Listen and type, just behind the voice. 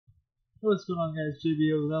What's going on, guys?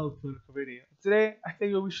 JBO with a video. Today, I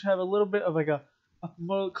think we should have a little bit of like a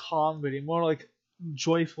more calm video, more like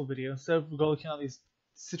joyful video, instead of looking at these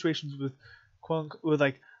situations with with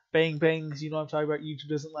like bang bangs. You know what I'm talking about? YouTube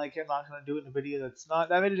doesn't like it. I'm not gonna do it in a video that's not.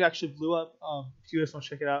 That video actually blew up. If you guys want to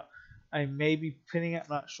check it out, I may be pinning it.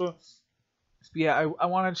 I'm not sure. But yeah, I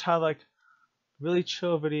wanted to have like really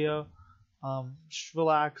chill video. Just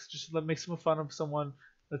relax. Just make some fun of someone.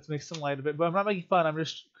 Let's make some light of it. But I'm not making fun. I'm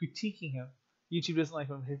just critiquing him. YouTube doesn't like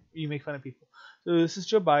when you make fun of people. So this is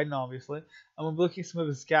Joe Biden, obviously. I'm gonna be looking at some of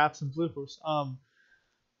his gaps and bloopers. And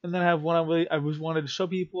then I have one I wanted to show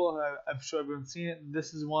people. I'm sure everyone's seen it. And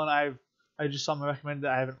this is one I just saw my recommended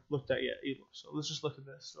that I haven't looked at yet either. So let's just look at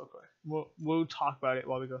this real quick. We'll talk about it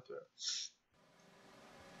while we go through it.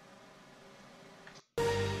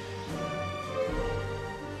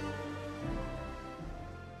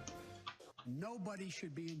 Nobody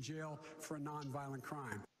should be in jail for a nonviolent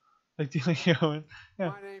crime. Like dealing heroin. Yeah.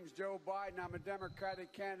 My name's Joe Biden. I'm a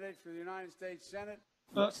Democratic candidate for the United States Senate.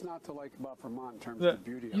 What's not to like about Vermont in terms Yeah. of the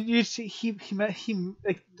beauty of it? You see, he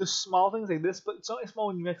like the small things like this, but it's only small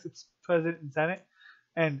when you mix it president and senate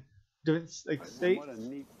and different like states. What a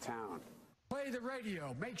neat town. Play the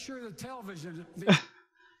radio. Make sure the television.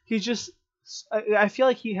 He just, I feel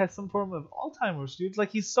like he has some form of Alzheimer's, dude.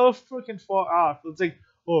 Like he's so freaking far off. It's like,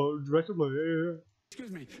 oh, record player.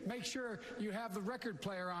 Excuse me. Make sure you have the record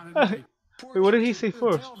player on at night. Wait, what did he say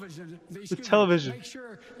first? The television. Make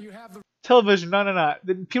sure you have the television. No.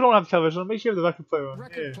 People don't have television. Make sure you have the record player on.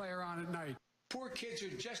 Player on at night. Poor kids are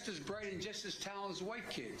just as bright and just as talented as white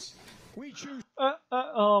kids. We choose.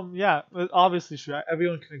 Yeah, obviously, sure.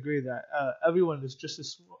 Everyone can agree that everyone is just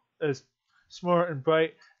as smart and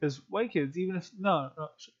bright as white kids. Even if no,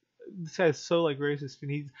 this guy's so like racist, and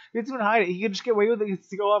he doesn't even hide it. He can just get away with it. He gets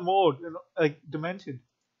to go on mold and like demented.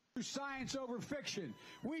 Science over fiction.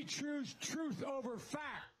 We choose truth over fact.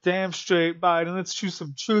 Damn straight, Biden. Let's choose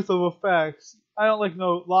some truth over facts. I don't like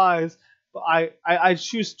no lies, but I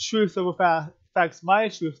choose truth over facts. My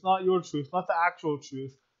truth, not your truth, not the actual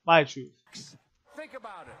truth. My truth. Think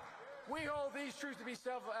about it. We hold these truths to be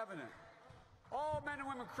self-evident. All men and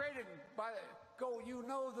women created by you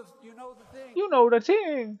know the thing. You know the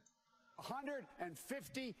thing.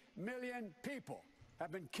 150 million people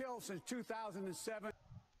have been killed since 2007.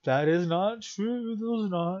 That is not true. There's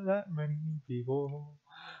not that many people.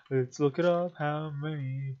 Let's look it up. How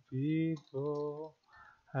many people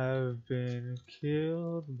have been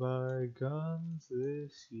killed by guns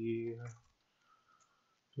this year?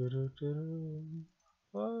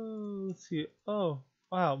 Oh, let's see. Oh,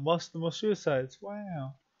 wow. The most suicides.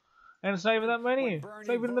 Wow. And it's not even that many. It's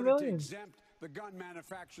not even in the millions. Exempt the gun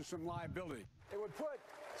manufacturers from liability. It would put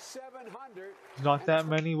 700. Not that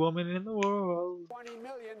many women in the world. 20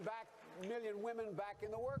 million women back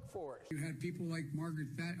in the workforce. You had people like Margaret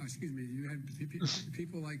Thatcher. Excuse me. You had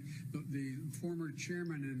people like the former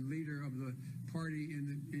chairman and leader of the party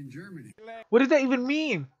in Germany. What did that even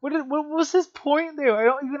mean? What was his point there? I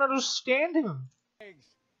don't even understand him.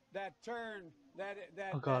 That turn.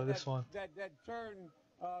 Oh god, this one. That turn.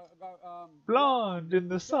 Blonde in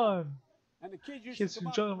the sun. And the kids used to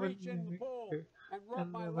come up, reach in the pool and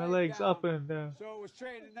rub my legs down, up and down. So it was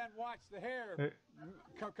straight, and then watch the hair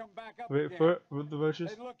come back up Wait again. for it with the roaches.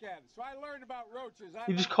 They'd look at it. So I learned about roaches.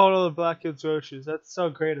 You just called all the black kids roaches. That's so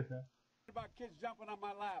great of him. About kids jumping on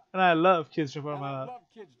my lap. And I love kids jumping on my lap. I love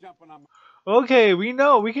kids jumping on my lap. Okay, we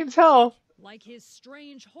know. We can tell. Like his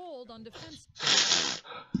strange hold on defense.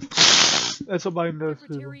 That's what Biden does.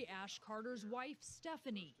 Secretary Ash Carter's wife,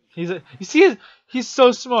 Stephanie. He's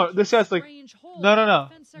so smart. This guy's like, no.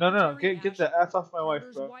 Get the ass off my wife,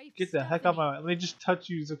 bro. Get the heck off my wife. Let me just touch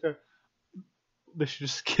you. It's okay. They should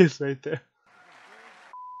just kiss right there.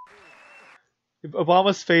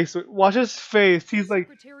 Obama's face. Watch his face. He's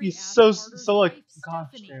so like, gosh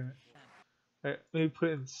damn it. Alright, let me put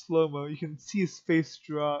it in slow mo. You can see his face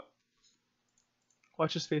drop.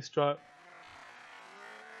 Watch his face drop.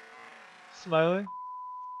 Smiling.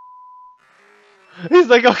 He's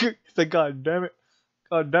like, okay. He's like, God damn it.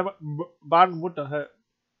 Biden, what the heck?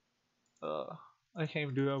 I can't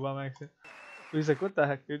even do that Obama accent. But he's like, what the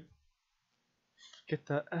heck, dude? Get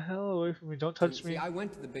the hell away from me. Don't touch me. See, I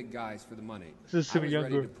went to the big guys for the money. This is I was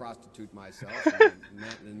younger. ready to prostitute myself in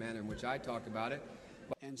the manner in which I talk about it.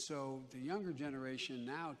 And so the younger generation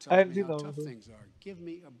now tells me how tough things are. Give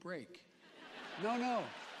me a break. No.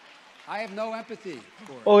 I have no empathy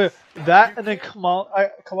for it. Oh yeah, that and then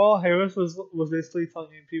Kamala Harris was basically telling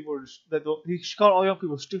people that she called all young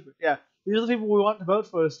people stupid. Yeah, these are the people we want to vote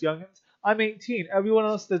for us youngins. I'm 18. Everyone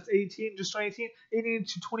else that's 18, just 18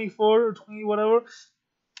 to 24 or 20 whatever,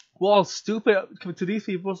 we're all stupid to these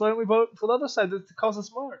people, so why don't we vote for the other side that calls us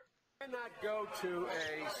smart? You cannot go to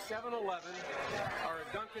a 7-Eleven or a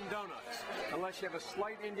Dunkin' Donuts unless you have a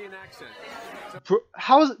slight Indian accent. Bro,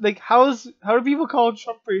 how do people call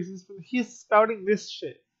Trump racist when he's spouting this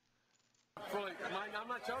shit? I'm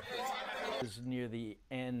not joking. Is near the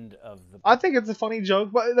end of the. I think it's a funny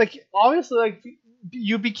joke, but like obviously, like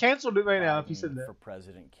you'd be canceled right now if you said that. For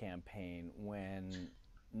president campaign when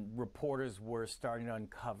reporters were starting to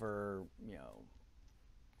uncover,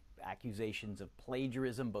 accusations of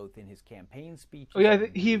plagiarism both in his campaign speeches. Oh yeah,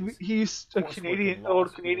 he's a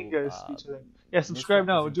old Canadian guy's speech. I think. Yeah, subscribe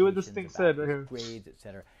now. Do what this thing said right here. Grades,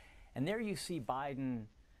 etc. And there you see Biden,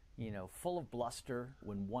 full of bluster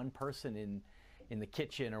when one person in the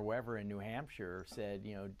kitchen or wherever in New Hampshire said,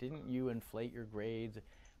 didn't you inflate your grades?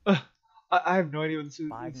 I have no idea what this is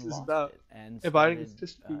about. And Biden is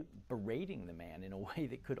just berating the man in a way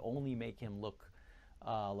that could only make him look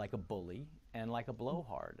like a bully and like a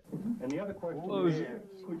blowhard. And the other question is,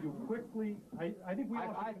 could you quickly? I think I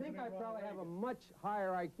probably have a much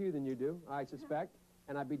higher IQ than you do. I suspect,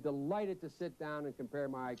 and I'd be delighted to sit down and compare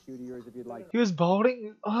my IQ to yours if you'd like. He was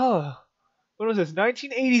balding. Oh, what was this?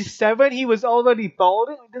 1987. He was already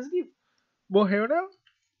balding. Doesn't he have more hair now?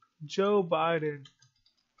 Joe Biden.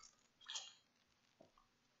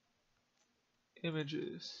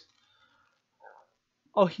 Images.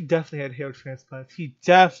 Oh, he definitely had hair transplants.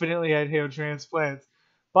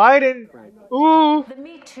 Biden, ooh. The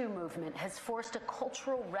Me Too movement has forced a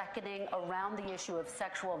cultural reckoning around the issue of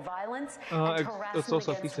sexual violence and harassment it's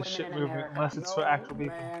also a against piece of shit women in movement, America. unless it's for actual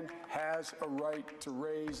people. No man has a right to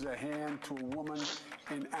raise a hand to a woman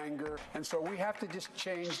in anger. And so we have to just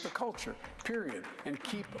change the culture, period, and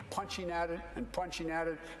keep punching at it and punching at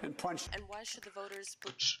it and punching. And why should the voters...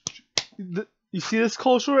 You see this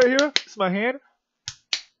culture right here? It's my hand.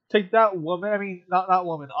 Take that, woman. I mean, not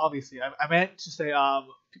woman, obviously. I meant to say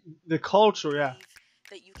the culture, yeah.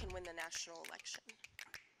 That you can win the national election.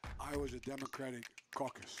 I was a Democratic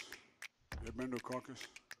caucus. You ever been to a caucus?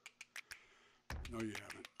 No, you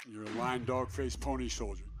haven't. You're a lying dog-faced pony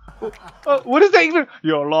soldier. What does that even?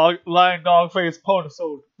 You're a lying dog-faced pony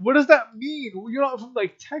soldier. What does that mean? You're not from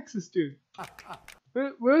like Texas, dude.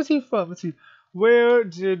 Where is he from? Let's see. Where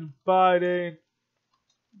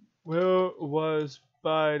was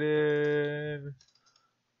Biden?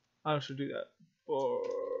 I should do that.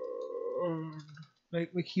 My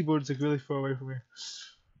keyboard's like really far away from me.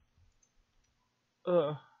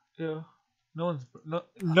 Yeah. No one's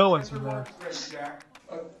from there.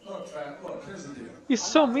 Look, here's the deal. He's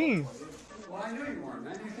so mean. Well, I knew you weren't,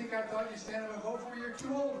 man. You think I thought you'd stand up and vote for me? You're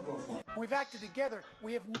too old to vote for me. We've acted together.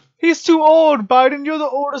 We have. He's too old, Biden. You're the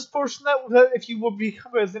oldest person that if you would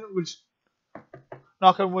become president, which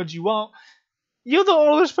knock on wood you won't. You're the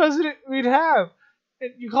oldest president we'd have.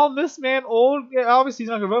 And you call this man old? Yeah, obviously he's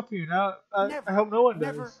not gonna vote for you now. I hope no one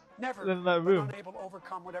does. Never in that room. unable to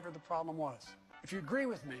overcome whatever the problem was. If you agree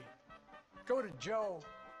with me, go to Joe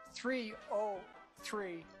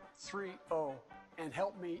 30330 and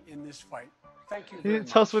help me in this fight. Thank you. He didn't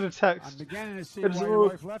tell us what to text. I'm beginning to see why your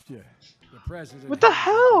wife left you. The president. What the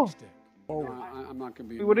hell? Oh, I'm not gonna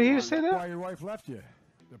be. What did he just say that? Why your wife left you?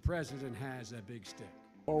 The president has a big stick.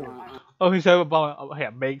 Oh, he said about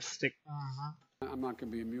a big stick. I'm not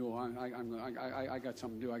gonna be a mule. I got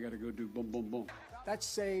something to do. I gotta go do boom, boom, boom. That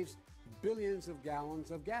saves billions of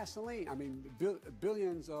gallons of gasoline. I mean,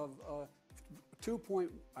 billions of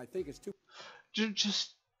I think it's 2.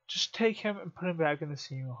 Just take him and put him back in the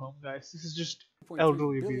senior home, guys. This is just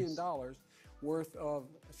elderly abuse. $2.3 billion worth of,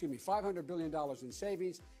 $500 billion in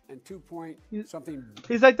savings and 2 point something.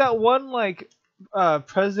 He's like that one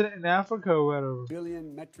president in Africa or whatever.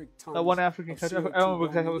 Billion metric tons. That one African country. I don't remember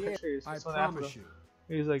exactly what country it is. I It's one promise Africa.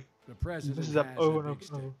 you. He's like, the president this is up has over a and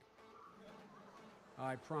big over. stick.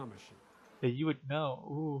 I promise you. Yeah, you would know.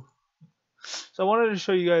 Ooh. So I wanted to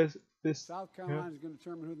show you guys this. South Carolina is going to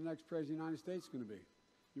determine who the next president of the United States is going to be.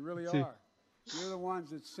 You really Let's see. are. You're the ones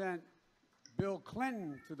that sent Bill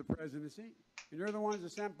Clinton to the presidency, and you're the ones that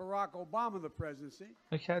sent Barack Obama to the presidency.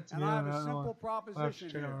 I can't see And I have a simple proposition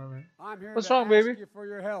here. I'm here What's to wrong, ask baby? you for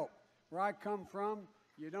your help. Where I come from,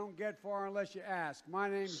 you don't get far unless you ask. My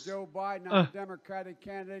name's Joe Biden. I'm a Democratic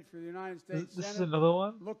candidate for the United States This is Senate. another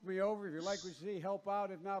one? Look me over. If you like what you see, help out.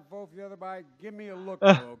 If not, vote for the other guy. Give me a look,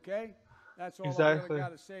 though, okay? That's all I Exactly. really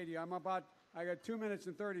got to say to you. I got 2 minutes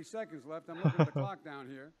and 30 seconds left. I'm looking at the clock down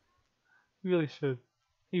here. He really should.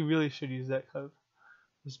 He really should use that code.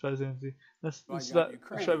 His presidency. That's I that.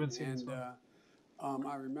 got I've been seeing Ukraine, this one.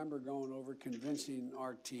 I remember going over convincing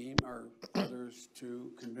our team, or others,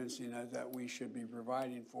 to convincing us that we should be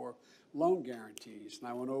providing for loan guarantees. And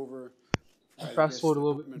I went over Fast forward a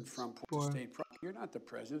little bit. From more. state, you're not the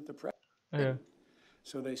president. The president. Yeah.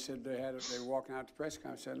 So they said they were walking out to press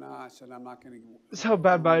conference. I said, no, I said, I'm not going to. This is how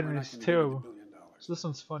bad Biden is. Terrible. So this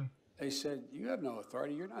one's funny. They said, you have no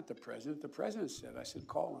authority. You're not the president. The president said. I said,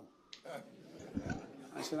 call him.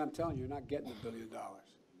 I said, I'm telling you, you're not getting $1 billion.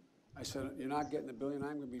 I said, you're not getting $1 billion.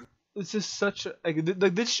 I'm going to be. It's just such a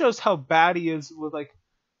like this shows how bad he is with like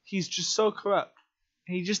he's just so corrupt.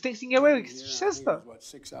 And he just thinks he can get away with it. He says stuff. What,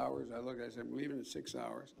 6 hours? I looked. I said, I'm leaving in 6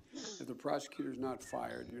 hours. If the prosecutor's not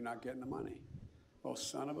fired, you're not getting the money. Well,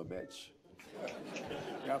 son of a bitch.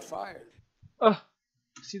 Got fired.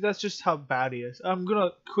 See, that's just how bad he is. I'm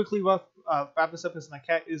gonna quickly wrap this up because my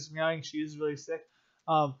cat is meowing. She is really sick.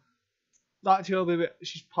 Not terribly, but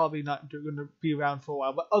she's probably not going to be around for a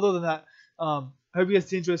while. But other than that, I hope you guys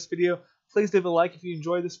did enjoy this video. Please leave a like if you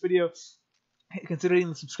enjoyed this video. Consider hitting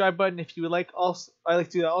the subscribe button if you would like. Also, I like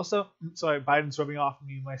to do that. Also, sorry, Biden's rubbing off on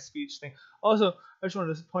me in my speech thing. Also, I just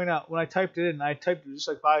wanted to point out when I typed it in, I typed it just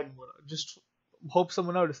like Biden would. Just hope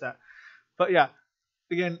someone noticed that. But yeah,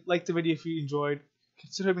 again, like the video if you enjoyed.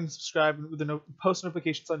 Consider hitting subscribe with the post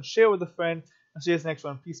notifications on. Share with a friend. I'll see you guys next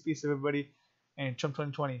one. Peace, everybody, and Trump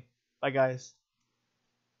 2020. Bye, guys.